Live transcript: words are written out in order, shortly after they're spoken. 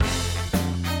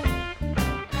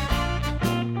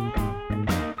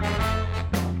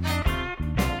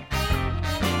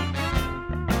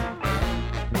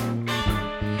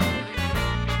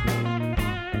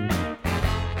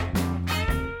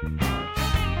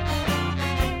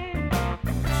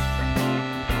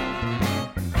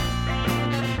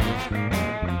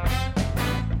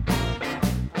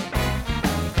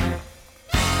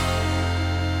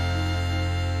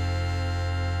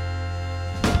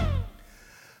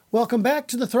Welcome back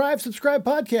to the Thrive Subscribe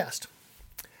podcast.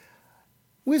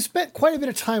 We've spent quite a bit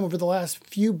of time over the last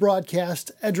few broadcasts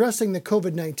addressing the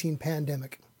COVID-19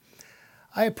 pandemic.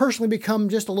 I have personally become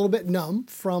just a little bit numb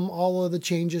from all of the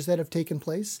changes that have taken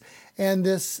place and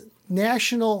this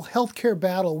national healthcare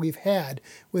battle we've had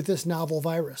with this novel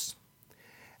virus.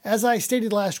 As I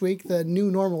stated last week, the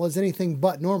new normal is anything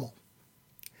but normal.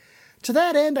 To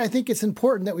that end, I think it's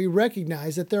important that we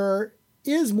recognize that there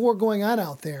is more going on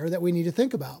out there that we need to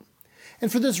think about.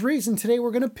 And for this reason, today we're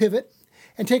going to pivot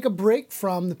and take a break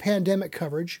from the pandemic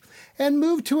coverage and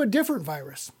move to a different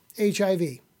virus,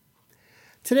 HIV.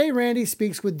 Today, Randy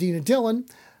speaks with Dina Dillon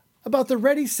about the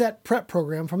Ready, Set, PrEP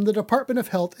program from the Department of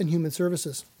Health and Human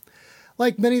Services.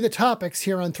 Like many of the topics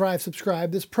here on Thrive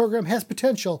Subscribe, this program has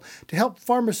potential to help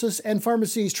pharmacists and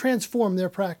pharmacies transform their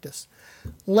practice.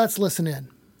 Let's listen in.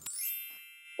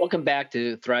 Welcome back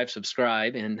to Thrive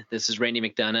Subscribe, and this is Randy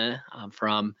McDonough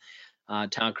from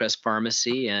Towncrest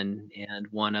Pharmacy and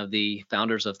one of the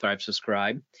founders of Thrive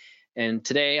Subscribe. And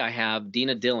today I have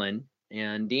Dina Dillon,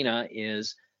 and Dina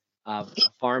is a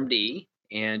PharmD,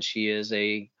 and she is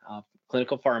a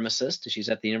clinical pharmacist. She's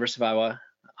at the University of Iowa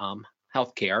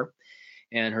Healthcare,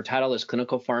 and her title is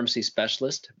Clinical Pharmacy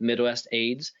Specialist, Midwest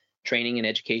AIDS Training and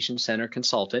Education Center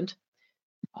Consultant.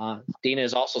 Dina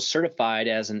is also certified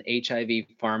as an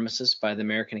HIV pharmacist by the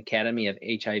American Academy of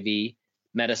HIV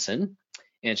Medicine,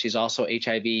 and she's also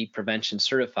HIV prevention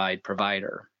certified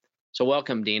provider. So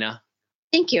welcome, Dina.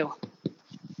 Thank you.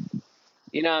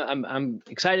 I'm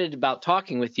excited about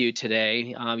talking with you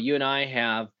today. You and I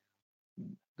have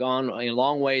gone a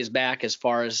long ways back as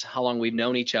far as how long we've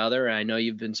known each other. I know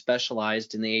you've been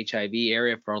specialized in the HIV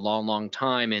area for a long, long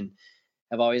time, and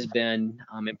have always been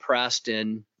impressed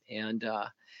and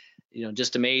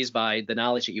just amazed by the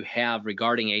knowledge that you have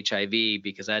regarding HIV,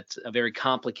 because that's a very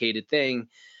complicated thing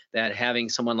that having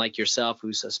someone like yourself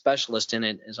who's a specialist in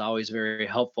it is always very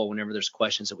helpful whenever there's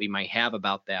questions that we might have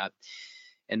about that.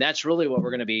 And that's really what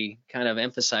we're going to be kind of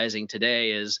emphasizing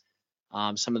today is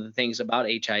some of the things about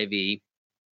HIV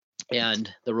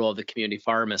and the role of the community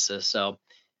pharmacist. So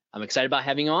I'm excited about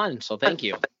having you on. So thank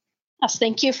you. Yes,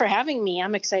 thank you for having me.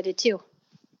 I'm excited too.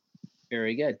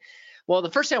 Very good. Well,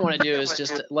 the first thing I want to do is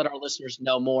just let our listeners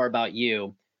know more about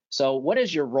you. So what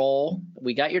is your role?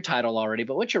 We got your title already,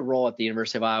 but what's your role at the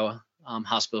University of Iowa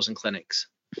hospitals and clinics?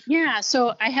 Yeah,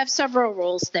 so I have several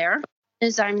roles there.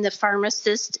 I'm the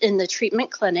pharmacist in the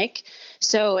treatment clinic.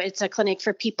 So it's a clinic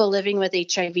for people living with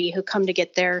HIV who come to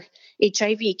get their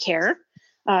HIV care.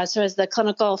 So as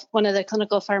one of the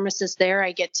clinical pharmacists there,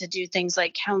 I get to do things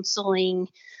like counseling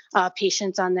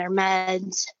patients on their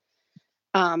meds,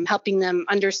 helping them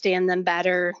understand them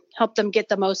better, help them get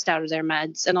the most out of their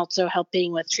meds, and also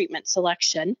helping with treatment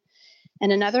selection.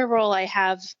 And another role I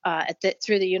have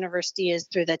through the university is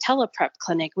through the teleprep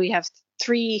clinic.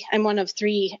 I'm one of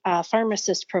three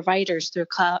pharmacist providers through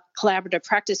collaborative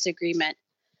practice agreement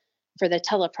for the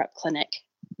teleprep clinic.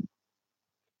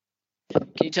 Can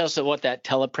you tell us what that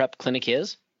teleprep clinic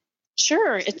is?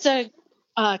 Sure. It's a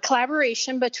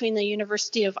collaboration between the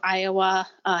University of Iowa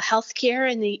Healthcare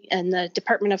and the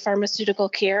Department of Pharmaceutical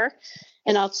Care,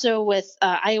 and also with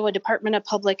Iowa Department of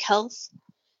Public Health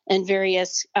and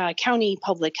various county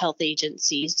public health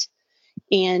agencies.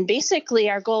 And basically,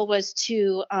 our goal was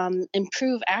to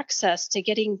improve access to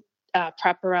getting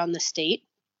PrEP around the state.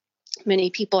 Many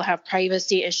people have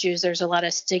privacy issues. There's a lot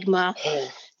of stigma.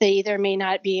 They either may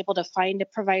not be able to find a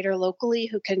provider locally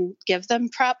who can give them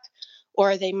PrEP,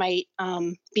 or they might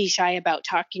be shy about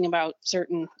talking about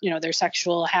certain, their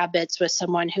sexual habits with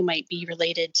someone who might be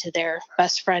related to their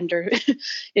best friend or,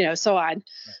 so on.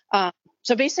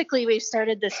 So basically, we've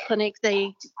started this clinic.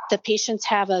 The patients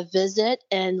have a visit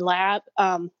and lab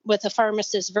with a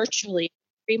pharmacist virtually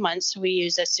 3 months. We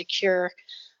use a secure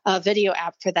video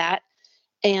app for that.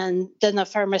 And then the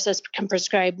pharmacist can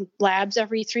prescribe labs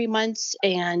every 3 months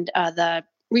and the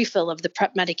refill of the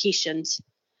PrEP medications.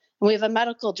 And we have a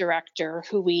medical director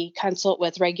who we consult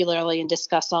with regularly and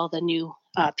discuss all the new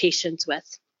patients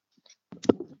with.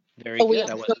 Very good. We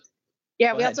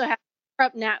also have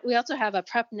we also have a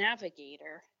PrEP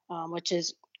navigator, which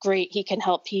is great. He can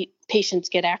help patients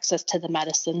get access to the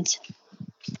medicines.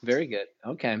 Very good.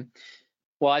 Okay.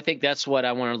 Well, I think that's what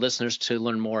I want our listeners to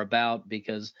learn more about,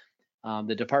 because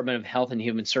the Department of Health and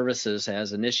Human Services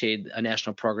has initiated a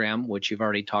national program, which you've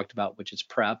already talked about, which is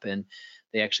PrEP, and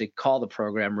they actually call the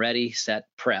program Ready, Set,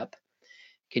 PrEP.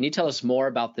 Can you tell us more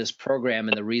about this program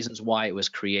and the reasons why it was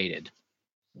created?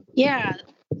 Yeah.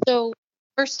 So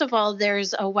first of all,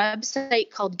 there's a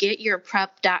website called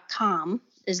getyourprep.com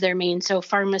is their main. So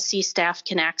pharmacy staff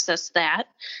can access that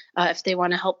if they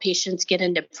want to help patients get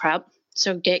into PrEP.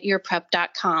 So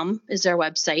getyourprep.com is their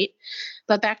website.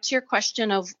 But back to your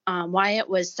question of why it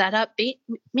was set up,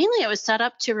 mainly it was set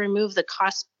up to remove the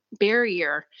cost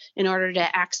barrier in order to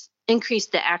increase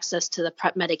the access to the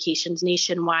PrEP medications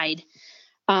nationwide.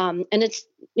 And it's,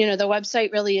 the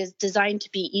website really is designed to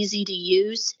be easy to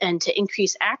use and to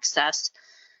increase access.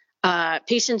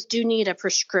 Patients do need a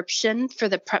prescription for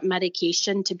the PrEP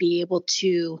medication to be able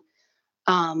to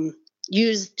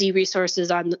use the resources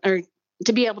or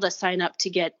to be able to sign up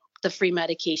to get the free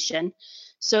medication.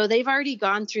 So they've already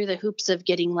gone through the hoops of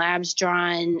getting labs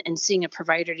drawn and seeing a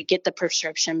provider to get the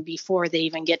prescription before they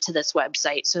even get to this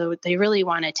website. So they really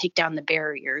want to take down the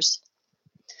barriers.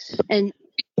 And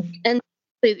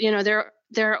there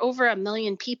are over 1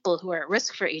 million people who are at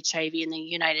risk for HIV in the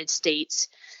United States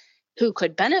who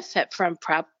could benefit from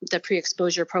PrEP, the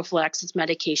pre-exposure prophylaxis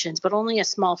medications, but only a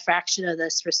small fraction of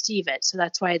this receive it. So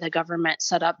that's why the government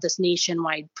set up this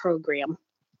nationwide program.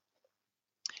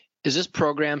 Is this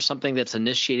program something that's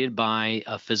initiated by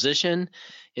a physician?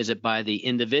 Is it by the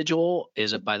individual?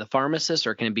 Is it by the pharmacist,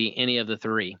 or can it be any of the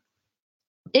three?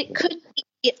 It could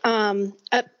be.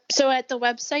 So at the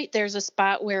website, there's a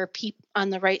spot where on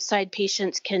the right side,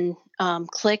 patients can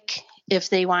click if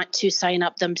they want to sign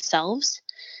up themselves.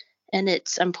 And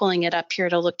I'm pulling it up here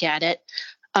to look at it.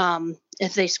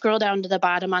 If they scroll down to the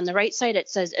bottom on the right side, it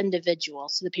says individual.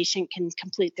 So the patient can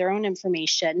complete their own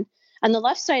information. On the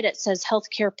left side, it says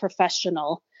healthcare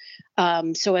professional.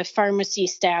 So if pharmacy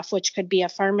staff, which could be a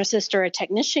pharmacist or a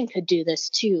technician, could do this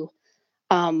too,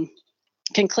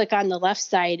 can click on the left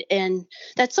side. And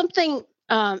that's something,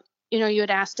 you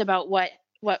had asked about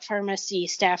what pharmacy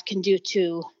staff can do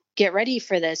to get ready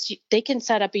for this. They can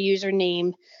set up a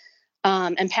username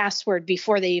and password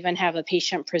before they even have a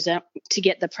patient present to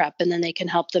get the PrEP, and then they can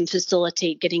help them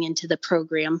facilitate getting into the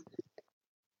program.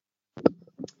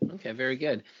 Okay, very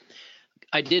good.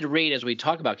 I did read, as we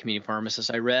talk about community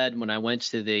pharmacists, I read when I went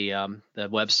to the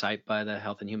website by the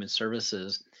Health and Human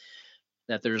Services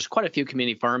that there's quite a few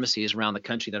community pharmacies around the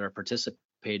country that are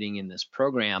participating in this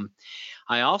program.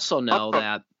 I also know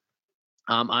that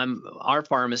our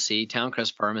pharmacy,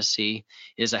 Towncrest Pharmacy,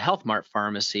 is a Health Mart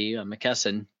pharmacy, a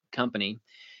McKesson company,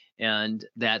 and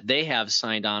that they have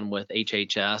signed on with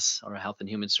HHS, or Health and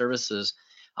Human Services.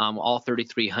 All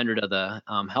 3,300 of the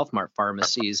Health Mart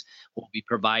pharmacies will be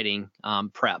providing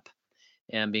PrEP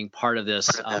and being part of this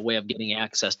way of getting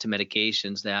access to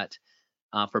medications that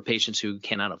for patients who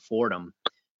cannot afford them.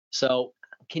 So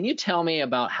can you tell me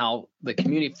about how the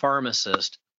community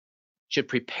pharmacist should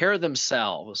prepare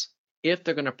themselves if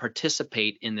they're going to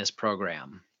participate in this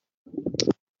program?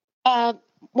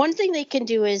 One thing they can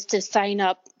do is to sign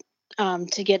up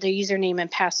to get their username and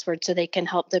password so they can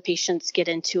help the patients get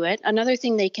into it. Another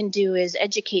thing they can do is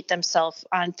educate themselves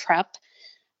on PrEP.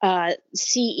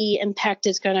 CE Impact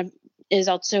is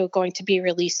also going to be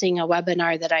releasing a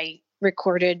webinar that I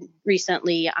recorded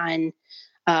recently on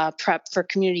PrEP for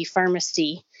community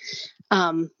pharmacy.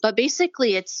 But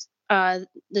basically, it's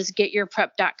this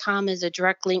getyourprep.com is a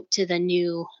direct link to the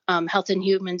new Health and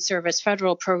Human Service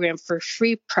federal program for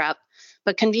free PrEP.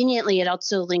 But conveniently, it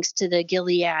also links to the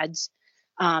Gilead's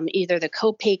either the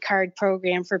copay card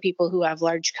program for people who have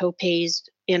large copays,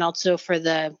 and also for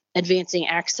the Advancing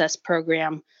Access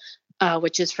program,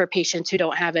 which is for patients who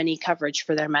don't have any coverage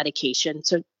for their medication.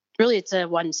 So really, it's a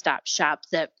one-stop shop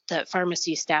that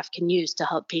pharmacy staff can use to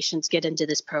help patients get into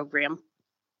this program.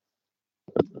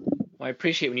 Well, I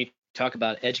appreciate when you talk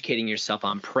about educating yourself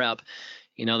on PrEP.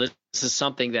 This is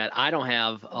something that I don't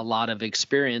have a lot of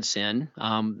experience in.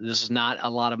 This is not a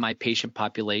lot of my patient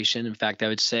population. In fact, I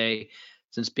would say,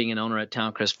 since being an owner at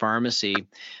Towncrest Pharmacy,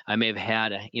 I may have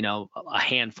had a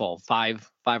handful, five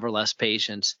or less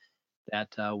patients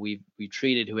that we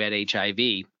treated who had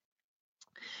HIV.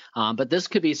 But this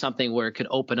could be something where it could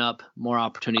open up more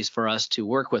opportunities for us to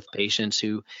work with patients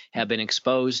who have been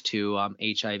exposed to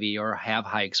HIV or have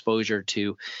high exposure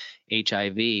to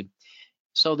HIV.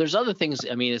 So there's other things.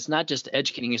 I mean, it's not just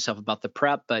educating yourself about the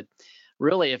PrEP, but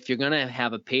really, if you're going to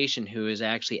have a patient who is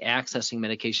actually accessing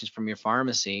medications from your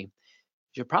pharmacy,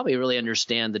 you probably really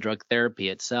understand the drug therapy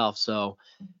itself. So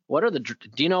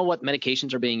do you know what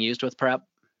medications are being used with PrEP?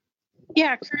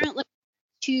 Yeah, currently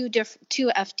two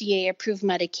FDA approved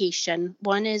medication.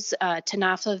 One is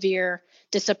tenofovir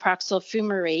disoproxil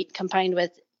fumarate combined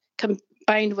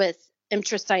with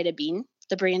emtricitabine.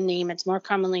 The brand name, it's more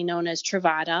commonly known as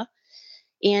Truvada.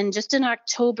 And just in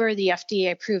October, the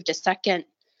FDA approved a second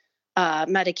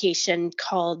medication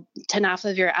called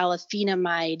tenofovir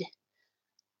alafenamide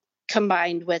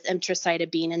combined with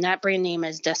emtricitabine, and that brand name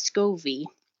is Descovy.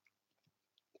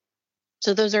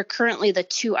 So those are currently the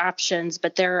two options,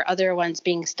 but there are other ones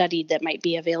being studied that might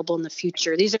be available in the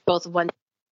future. These are both one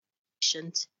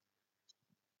patients.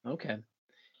 Okay.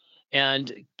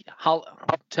 And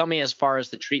tell me, as far as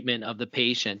the treatment of the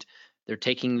patient, they're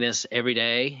taking this every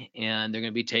day and they're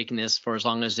going to be taking this for as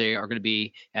long as they are going to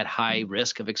be at high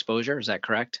risk of exposure. Is that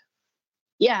correct?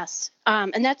 Yes,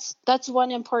 and that's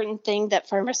one important thing that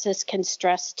pharmacists can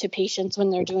stress to patients when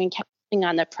they're doing counseling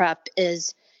on the PrEP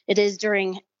is it is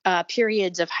during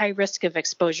periods of high risk of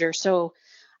exposure. So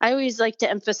I always like to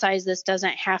emphasize this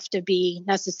doesn't have to be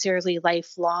necessarily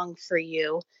lifelong for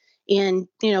you, and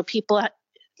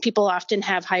people often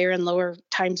have higher and lower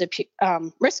times of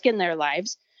risk in their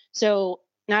lives. So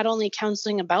not only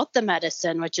counseling about the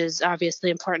medicine, which is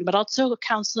obviously important, but also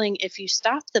counseling if you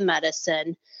stop the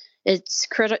medicine. It's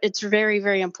very,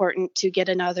 very important to get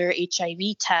another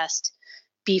HIV test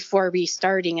before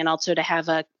restarting, and also to have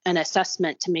an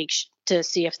assessment to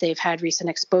see if they've had recent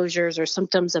exposures or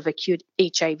symptoms of acute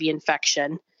HIV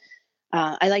infection.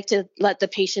 I like to let the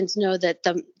patients know that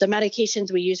the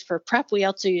medications we use for PrEP, we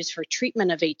also use for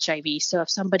treatment of HIV. So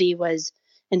if somebody was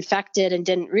infected and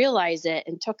didn't realize it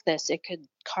and took this, it could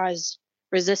cause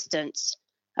resistance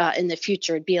in the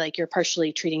future. It'd be like you're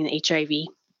partially treating the HIV.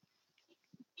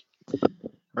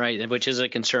 Right, which is a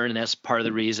concern, and that's part of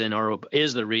the reason, or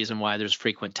is the reason, why there's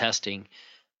frequent testing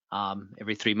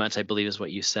every 3 months, I believe is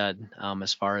what you said,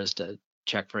 as far as to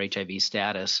check for HIV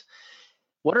status.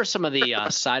 What are some of the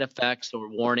side effects or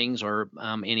warnings, or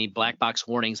any black box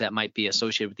warnings that might be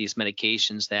associated with these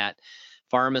medications that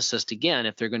pharmacists, again,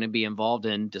 if they're going to be involved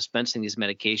in dispensing these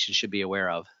medications, should be aware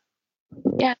of?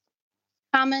 Yeah.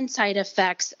 Common side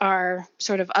effects are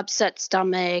sort of upset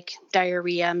stomach,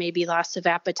 diarrhea, maybe loss of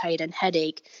appetite, and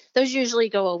headache. Those usually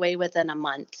go away within a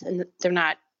month, and they're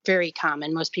not very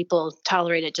common. Most people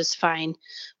tolerate it just fine.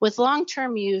 With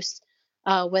long-term use,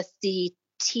 with the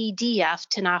TDF,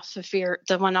 tenofovir,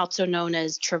 the one also known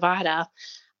as Truvada,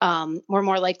 we're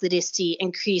more likely to see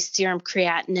increased serum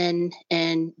creatinine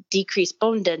and decreased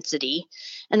bone density.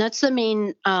 And that's the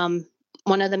main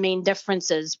one of the main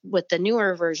differences with the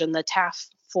newer version, the TAF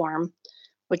form,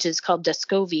 which is called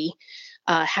Descovy,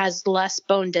 has less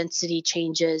bone density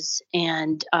changes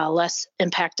and less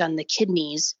impact on the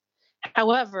kidneys.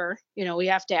 However, we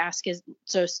have to ask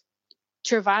so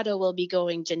Truvada will be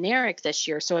going generic this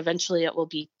year, so eventually it will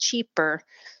be cheaper.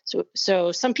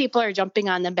 So some people are jumping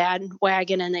on the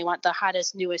bandwagon and they want the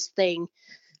hottest, newest thing.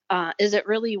 Is it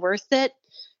really worth it?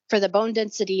 For the bone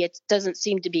density, it doesn't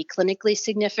seem to be clinically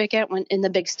significant. When in the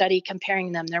big study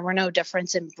comparing them, there were no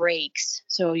difference in breaks.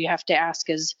 So you have to ask,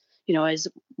 is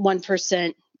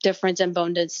 1% difference in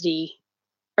bone density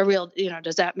a real,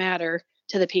 does that matter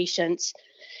to the patients?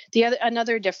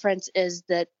 Another difference is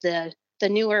that the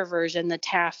newer version, the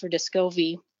TAF or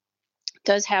Descovy,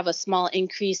 does have a small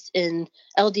increase in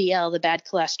LDL, the bad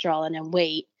cholesterol, and in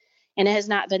weight. And it has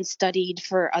not been studied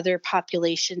for other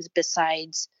populations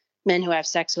besides men who have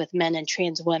sex with men and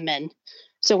trans women.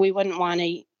 So we wouldn't want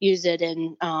to use it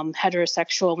in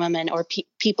heterosexual women or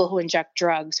people who inject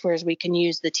drugs, whereas we can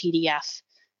use the TDF,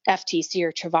 FTC,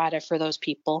 or Truvada for those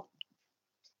people.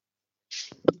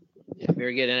 Yeah,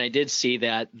 very good. And I did see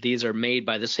that these are made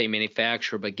by the same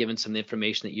manufacturer, but given some of the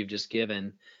information that you've just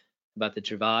given about the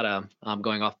Truvada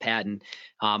going off patent,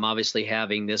 obviously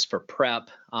having this for PrEP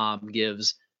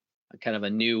gives kind of a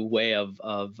new way of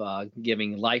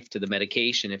giving life to the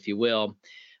medication, if you will.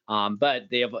 But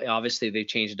they've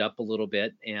changed it up a little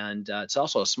bit, and it's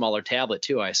also a smaller tablet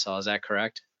too, I saw. Is that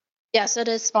correct? Yes, it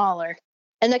is smaller.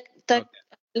 And the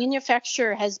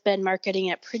manufacturer has been marketing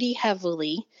it pretty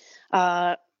heavily.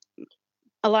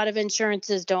 A lot of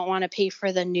insurances don't want to pay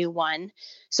for the new one.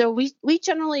 So we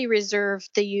generally reserve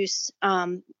the use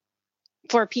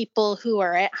for people who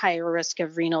are at higher risk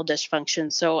of renal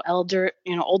dysfunction. So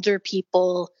older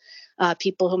people,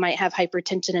 people who might have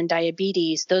hypertension and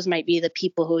diabetes, those might be the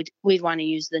people who we'd want to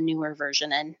use the newer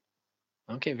version in.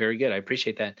 Okay, very good. I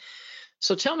appreciate that.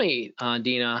 So tell me,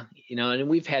 Dina, and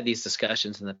we've had these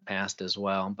discussions in the past as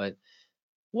well, but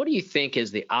what do you think is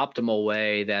the optimal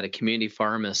way that a community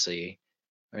pharmacy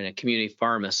or a community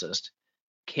pharmacist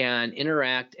can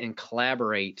interact and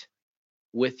collaborate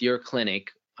with your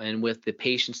clinic and with the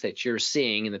patients that you're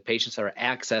seeing and the patients that are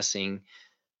accessing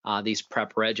these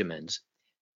PrEP regimens?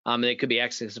 They could be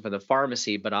accessed by the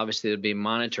pharmacy, but obviously they'd be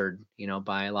monitored,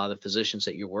 by a lot of the physicians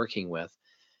that you're working with.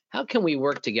 How can we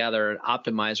work together and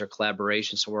optimize our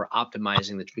collaboration so we're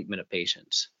optimizing the treatment of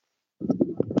patients?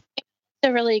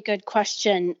 That's a really good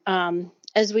question.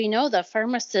 As we know, the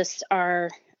pharmacists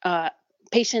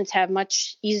patients have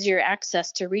much easier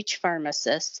access to reach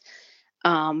pharmacists.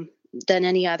 than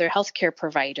any other healthcare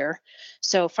provider.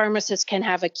 So pharmacists can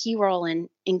have a key role in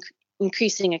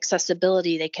increasing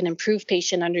accessibility. They can improve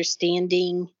patient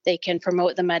understanding. They can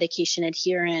promote the medication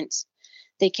adherence.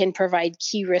 They can provide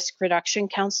key risk reduction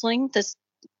counseling. This,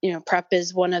 PrEP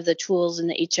is one of the tools in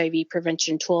the HIV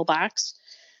prevention toolbox.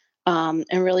 And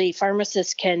really,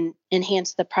 pharmacists can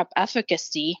enhance the PrEP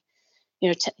efficacy.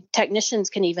 Technicians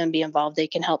can even be involved. They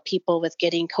can help people with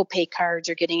getting copay cards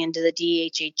or getting into the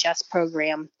DHHS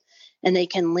program, and they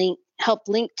can help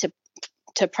link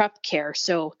to PrEP care.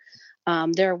 So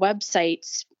there are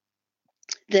websites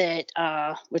that,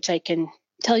 which I can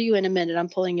tell you in a minute, I'm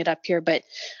pulling it up here, but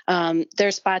there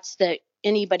are spots that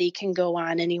anybody can go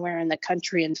on anywhere in the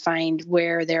country and find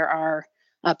where there are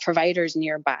providers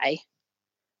nearby.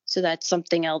 So that's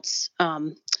something else.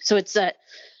 So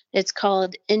it's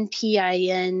called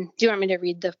NPIN. Do you want me to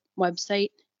read the website?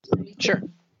 Sure.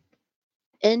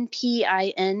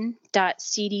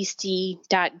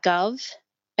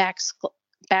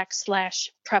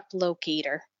 npin.cdc.gov/PrEP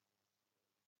locator.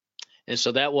 And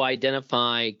so that will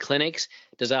identify clinics.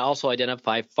 Does that also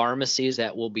identify pharmacies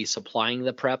that will be supplying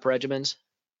the PrEP regimens?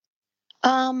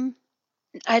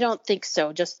 I don't think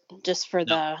so. Just for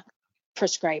the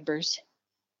prescribers.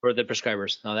 For the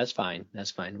prescribers. No, that's fine.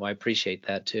 That's fine. Well, I appreciate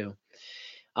that too.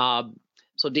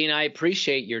 So Dean, I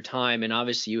appreciate your time, and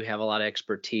obviously you have a lot of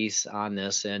expertise on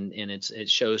this, and it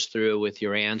shows through with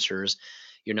your answers,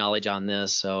 your knowledge on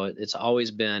this. So it's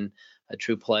always been a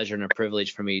true pleasure and a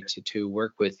privilege for me to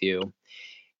work with you.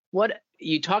 What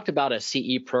you talked about a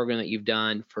CE program that you've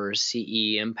done for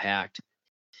CE Impact.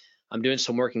 I'm doing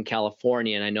some work in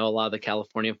California, and I know a lot of the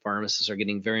California pharmacists are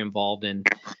getting very involved in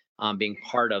being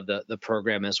part of the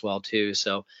program as well too.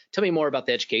 So tell me more about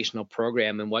the educational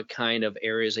program and what kind of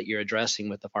areas that you're addressing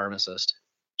with the pharmacist.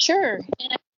 Sure.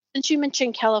 And since you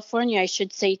mentioned California, I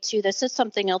should say too, this is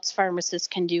something else pharmacists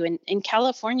can do. In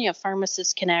California,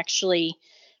 pharmacists can actually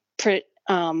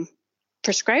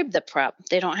prescribe the PrEP.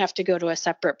 They don't have to go to a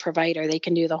separate provider. They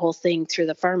can do the whole thing through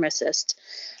the pharmacist,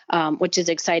 which is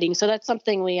exciting. So that's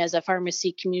something we as a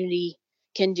pharmacy community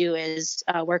can do, is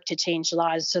work to change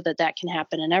laws so that can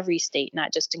happen in every state,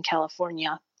 not just in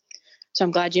California. So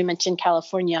I'm glad you mentioned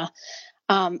California.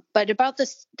 But about the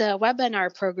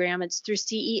webinar program, it's through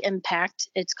CE Impact.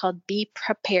 It's called Be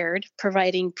Prepared,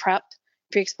 providing PrEP,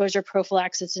 pre-exposure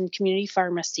prophylaxis in community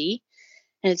pharmacy.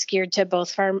 And it's geared to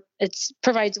both it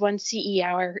provides 1 CE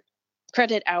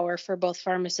credit hour for both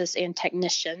pharmacists and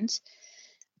technicians.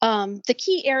 The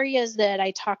key areas that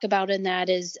I talk about in that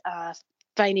is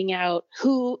finding out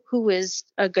who is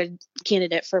a good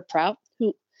candidate for PrEP,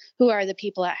 who are the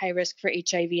people at high risk for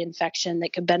HIV infection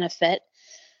that could benefit.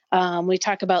 We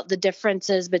talk about the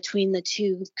differences between the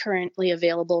two currently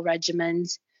available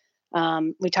regimens.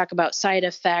 We talk about side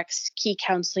effects, key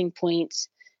counseling points,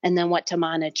 and then what to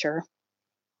monitor,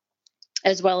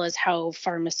 as well as how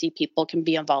pharmacy people can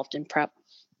be involved in PrEP.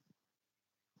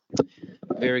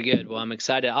 Very good. Well, I'm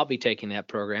excited. I'll be taking that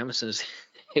program as soon as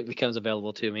it becomes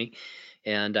available to me.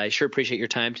 And I sure appreciate your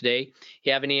time today.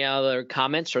 You have any other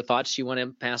comments or thoughts you want to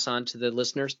pass on to the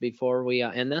listeners before we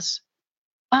end this?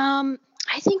 I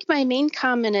think my main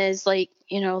comment is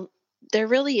there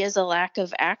really is a lack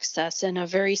of access, and a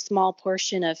very small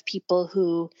portion of people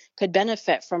who could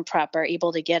benefit from PrEP are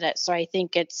able to get it. So I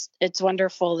think it's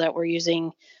wonderful that we're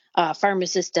using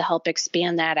pharmacists to help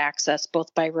expand that access,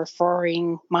 both by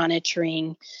referring,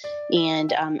 monitoring,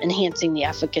 and enhancing the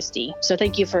efficacy. So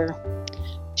thank you for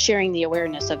sharing the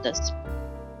awareness of this.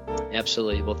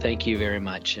 Absolutely. Well, thank you very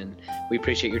much, and we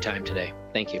appreciate your time today.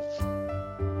 Thank you.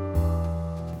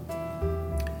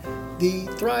 The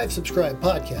Thrive Subscribe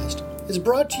podcast is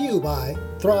brought to you by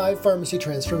Thrive Pharmacy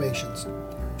Transformations.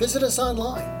 Visit us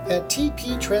online at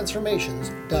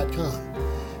tptransformations.com,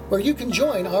 where you can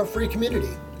join our free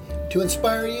community to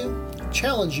inspire you,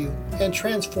 challenge you, and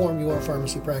transform your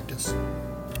pharmacy practice.